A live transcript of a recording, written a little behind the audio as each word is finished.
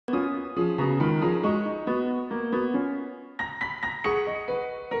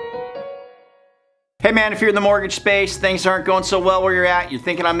Hey man, if you're in the mortgage space, things aren't going so well where you're at, you're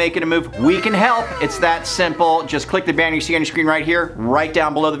thinking on making a move, we can help. It's that simple. Just click the banner you see on your screen right here, right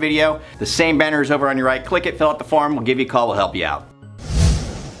down below the video. The same banner is over on your right. Click it, fill out the form, we'll give you a call, we'll help you out.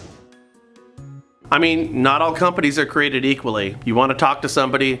 I mean, not all companies are created equally. You want to talk to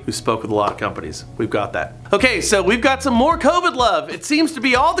somebody who spoke with a lot of companies. We've got that. Okay, so we've got some more COVID love. It seems to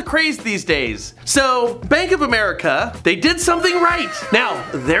be all the craze these days. So, Bank of America, they did something right. Now,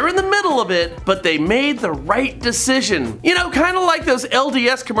 they're in the middle of it, but they made the right decision. You know, kind of like those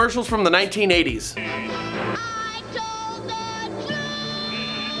LDS commercials from the 1980s.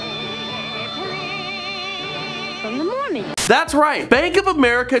 From the morning. That's right, Bank of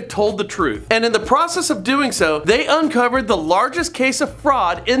America told the truth. And in the process of doing so, they uncovered the largest case of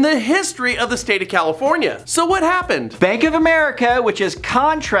fraud in the history of the state of California. So what happened? Bank of America, which is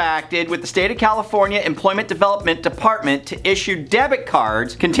contracted with the state of California Employment Development Department to issue debit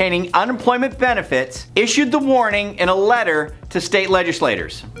cards containing unemployment benefits, issued the warning in a letter to state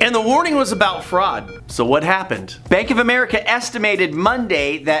legislators. And the warning was about fraud. So what happened? Bank of America estimated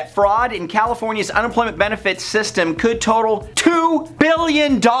Monday that fraud in California's unemployment benefits system could total $2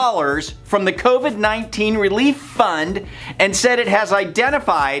 billion from the COVID-19 relief fund, and said it has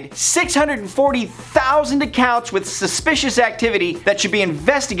identified 640,000 accounts with suspicious activity that should be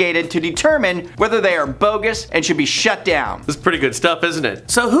investigated to determine whether they are bogus and should be shut down. This is pretty good stuff, isn't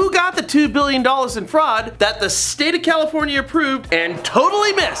it? So who got the $2 billion in fraud that the state of California approved and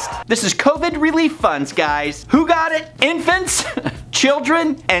totally missed? This is COVID relief funds, guys. Who got it? Infants,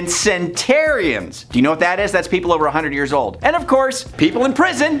 children, and centenarians. Do you know what that is? That's people over 100 years old. And of course, people in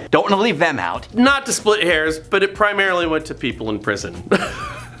prison. Don't want to leave them out. Not to split hairs, but it primarily went to people in prison.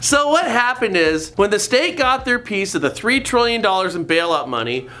 So what happened is, when the state got their piece of the $3 trillion in bailout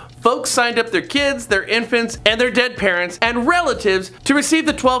money, folks signed up their kids, their infants, and their dead parents and relatives to receive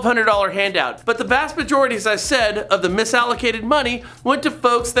the $1,200 handout. But the vast majority, as I said, of the misallocated money went to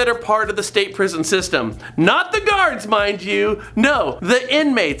folks that are part of the state prison system. Not the guards, mind you. No, the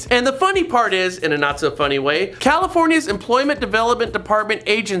inmates. And the funny part is, in a not so funny way, California's Employment Development Department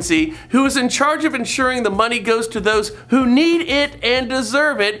agency, who is in charge of ensuring the money goes to those who need it and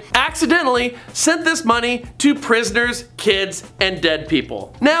deserve it, accidentally sent this money to prisoners, kids, and dead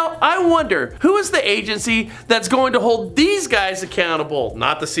people. Now, I wonder, who is the agency that's going to hold these guys accountable?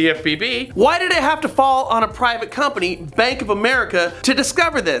 Not the CFPB. Why did it have to fall on a private company, Bank of America, to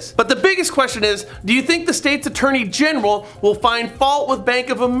discover this? But the biggest question is, do you think the state's attorney general will find fault with Bank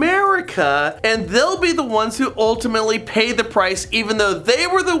of America and they'll be the ones who ultimately pay the price, even though they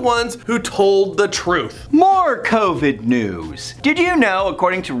were the ones who told the truth? More COVID news. Did you know,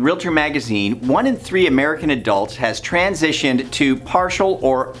 according to Realtor Magazine, 1 in 3 American adults has transitioned to partial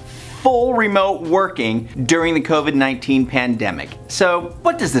or full remote working during the COVID-19 pandemic. So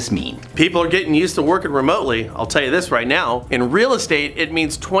what does this mean? People are getting used to working remotely. I'll tell you this right now. In real estate, it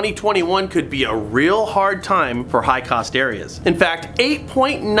means 2021 could be a real hard time for high-cost areas. In fact,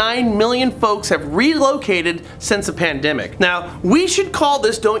 8.9 million folks have relocated since the pandemic. Now, we should call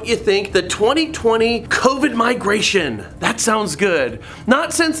this, don't you think, the 2020 COVID migration. That sounds good.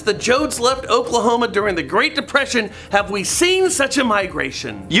 Not since the Jodes left Oklahoma during the Great Depression have we seen such a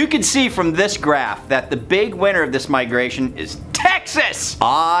migration. You can see from this graph that the big winner of this migration is Texas.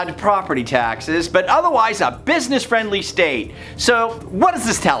 Odd property taxes, but otherwise a business-friendly state. So what does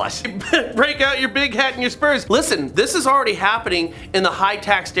this tell us? Break out your big hat and your spurs. Listen, this is already happening in the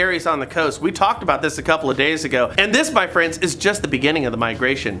high-taxed areas on the coast. We talked about this a couple of days ago. And this, my friends, is just the beginning of the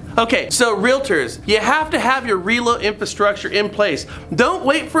migration. Okay, so realtors, you have to have your reload infrastructure in place. Don't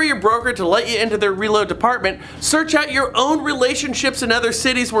wait for your broker to let you into their reload department. Search out your own relationships in other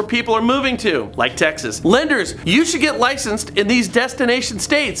cities where people are moving to, like Texas. Lenders, you should get licensed in these destination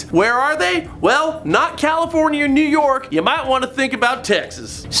states. Where are they? Well, not California or New York. You might want to think about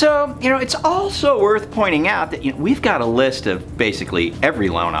Texas. So, it's also worth pointing out that we've got a list of basically every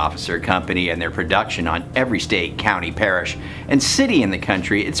loan officer company and their production on every state, county, parish, and city in the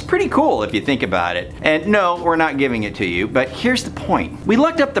country. It's pretty cool if you think about it. And no, we're not giving it to you, but here's the point. We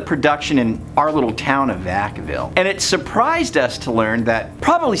looked up the production in our little town of Vacaville, and it surprised us to learn that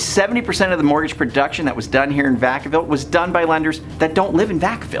probably 70% of the mortgage production that was done here in Vacaville was done by lenders that don't live in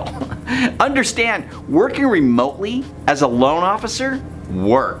Vacaville. Understand, working remotely as a loan officer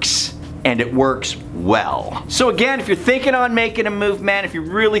works. And it works well. So again, if you're thinking on making a move, man, if you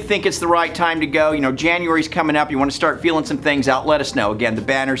really think it's the right time to go, January's coming up, you want to start feeling some things out, let us know. Again, the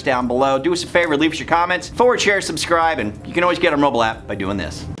banner's down below. Do us a favor, leave us your comments, forward, share, subscribe, and you can always get our mobile app by doing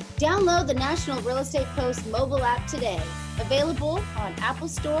this. Download the National Real Estate Post mobile app today. Available on Apple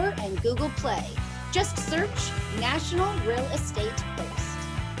Store and Google Play. Just search National Real Estate Post.